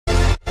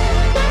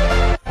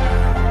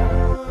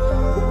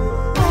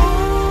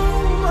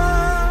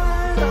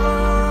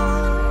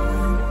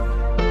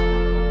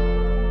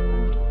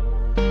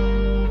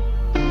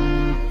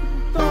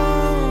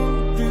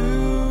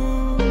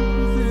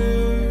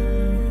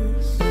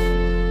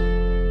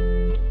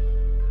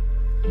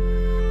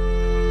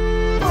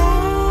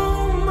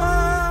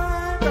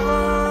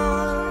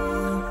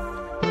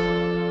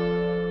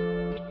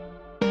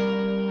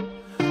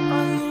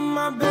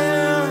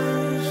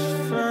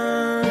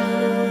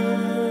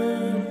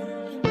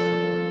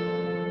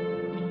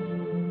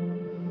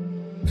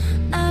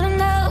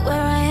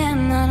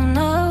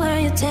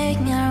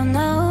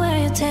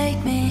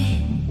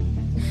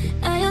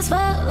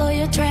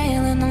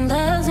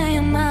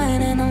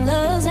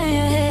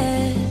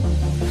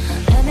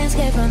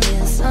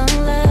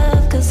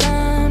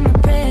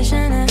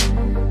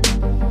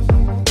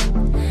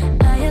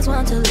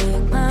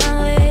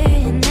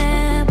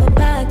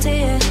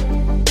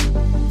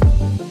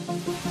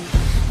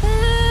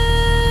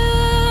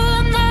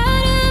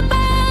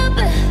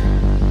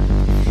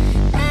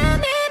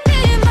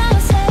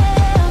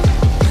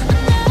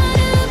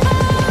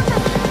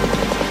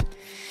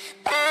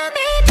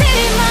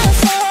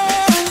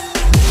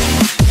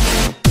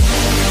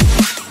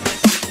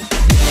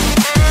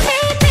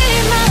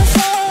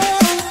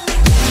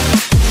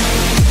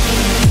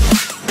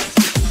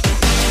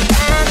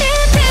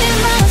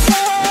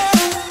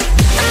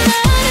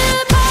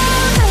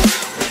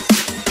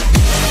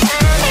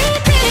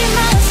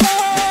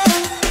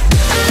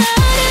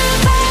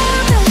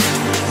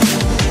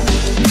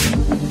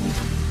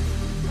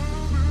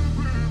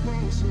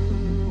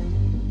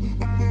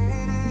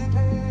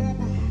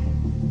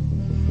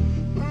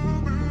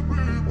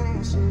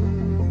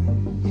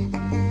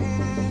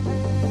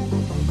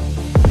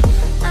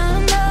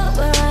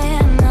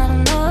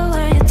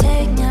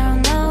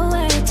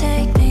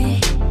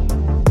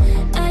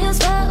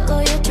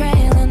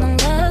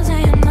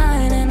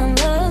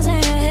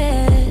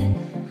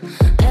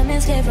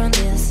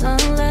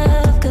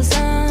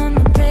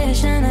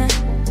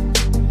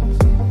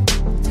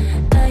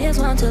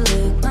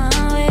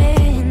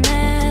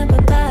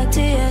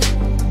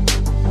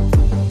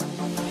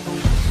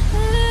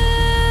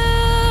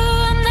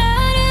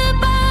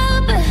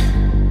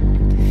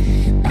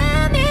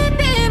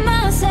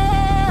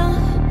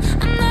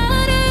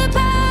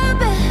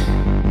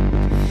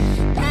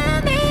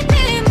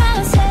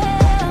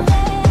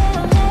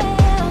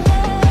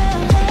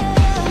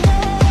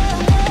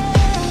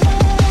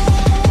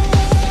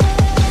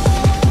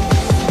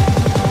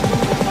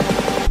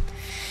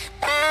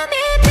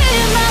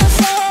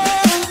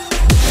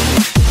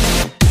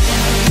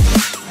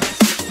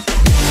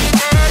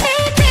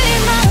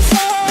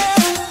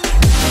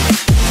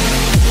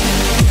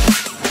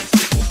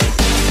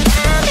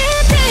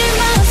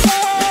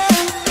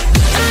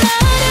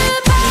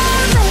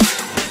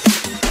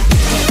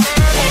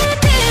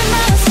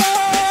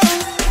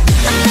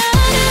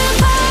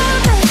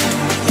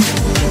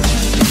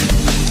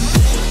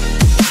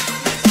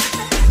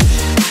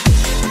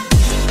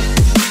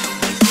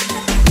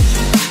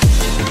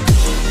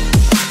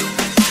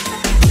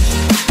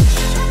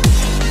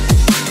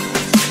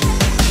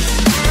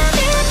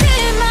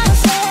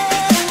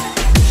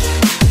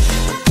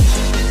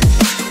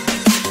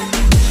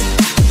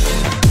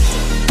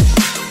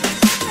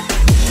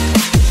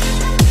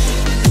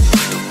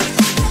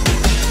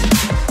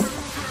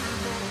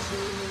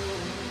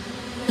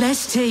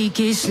take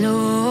it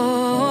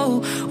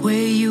slow.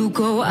 Where you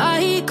go,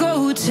 I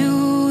go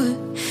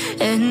too.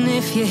 And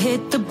if you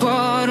hit the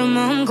bottom,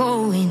 I'm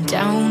going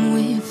down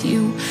with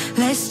you.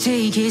 Let's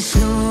take it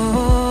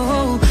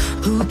slow.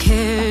 Who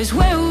cares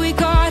where we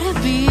gotta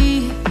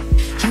be?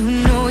 You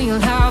know you'll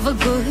have a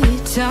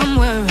good time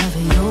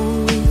wherever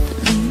you're with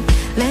me.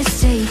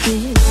 Let's take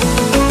it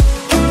slow.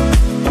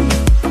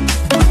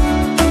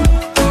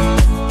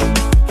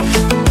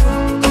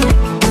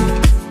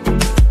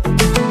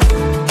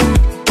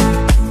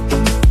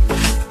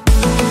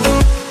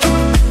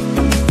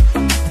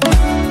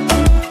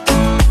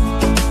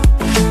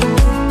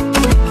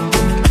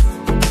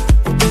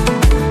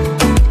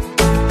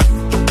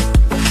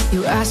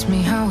 Ask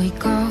me how we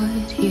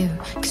got here,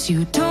 'cause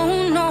you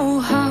don't know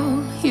how.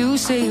 You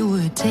say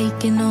we're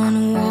taking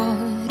on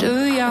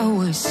water, yeah,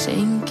 we're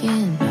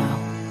sinking now.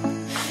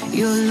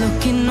 You're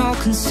looking all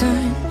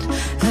concerned,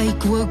 like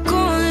we're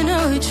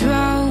gonna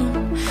drown.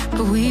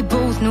 But we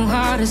both know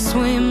how to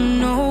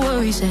swim, no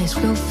worries as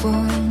we'll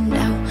fall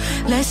now.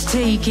 Let's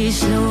take it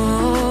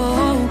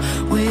slow.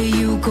 Where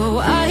you go,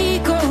 I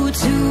go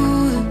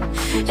too.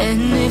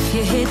 And if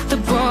you hit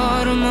the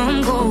bottom, I'm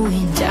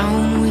going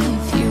down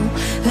with you.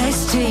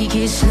 Let's take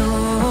it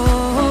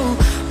slow.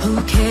 Who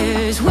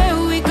cares where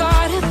we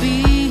gotta be?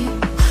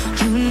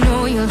 You know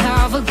you'll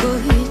have a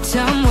good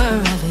time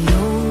wherever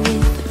you're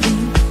with me.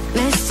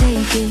 Let's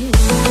take it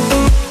slow.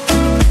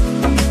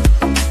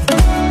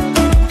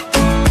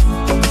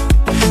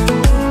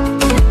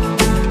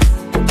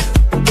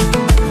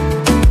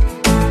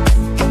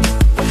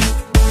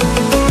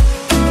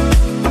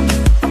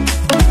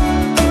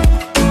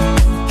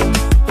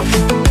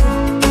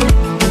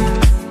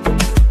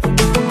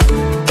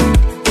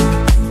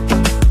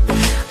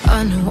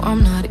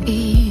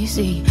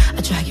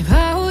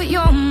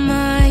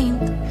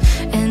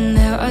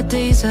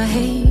 I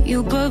hate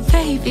you, but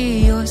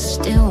baby, you're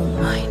still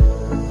mine.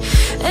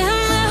 And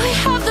now we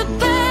have the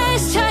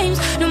best times,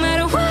 no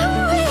matter what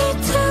we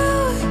do.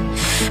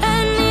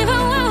 And even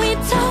when we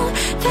don't,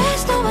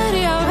 there's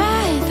nobody I'd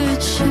rather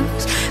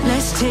choose.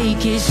 Let's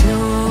take it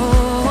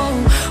slow.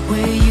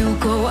 Where you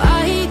go,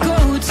 I go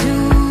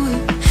too.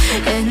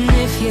 And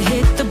if you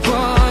hit the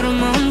bottom,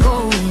 I'm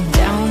going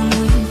down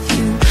with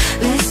you.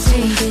 Let's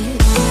take it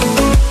slow.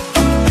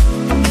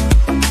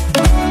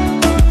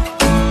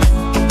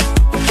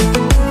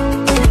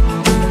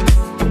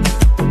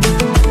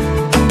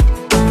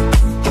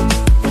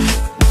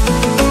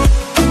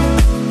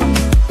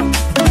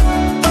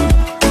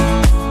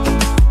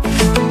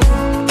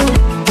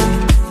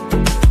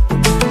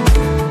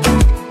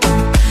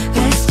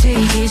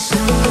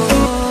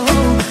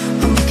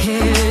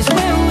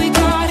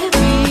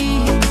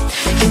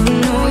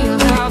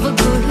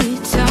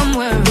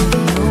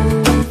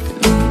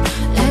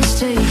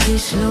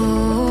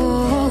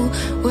 Slow,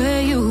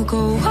 where you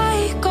go.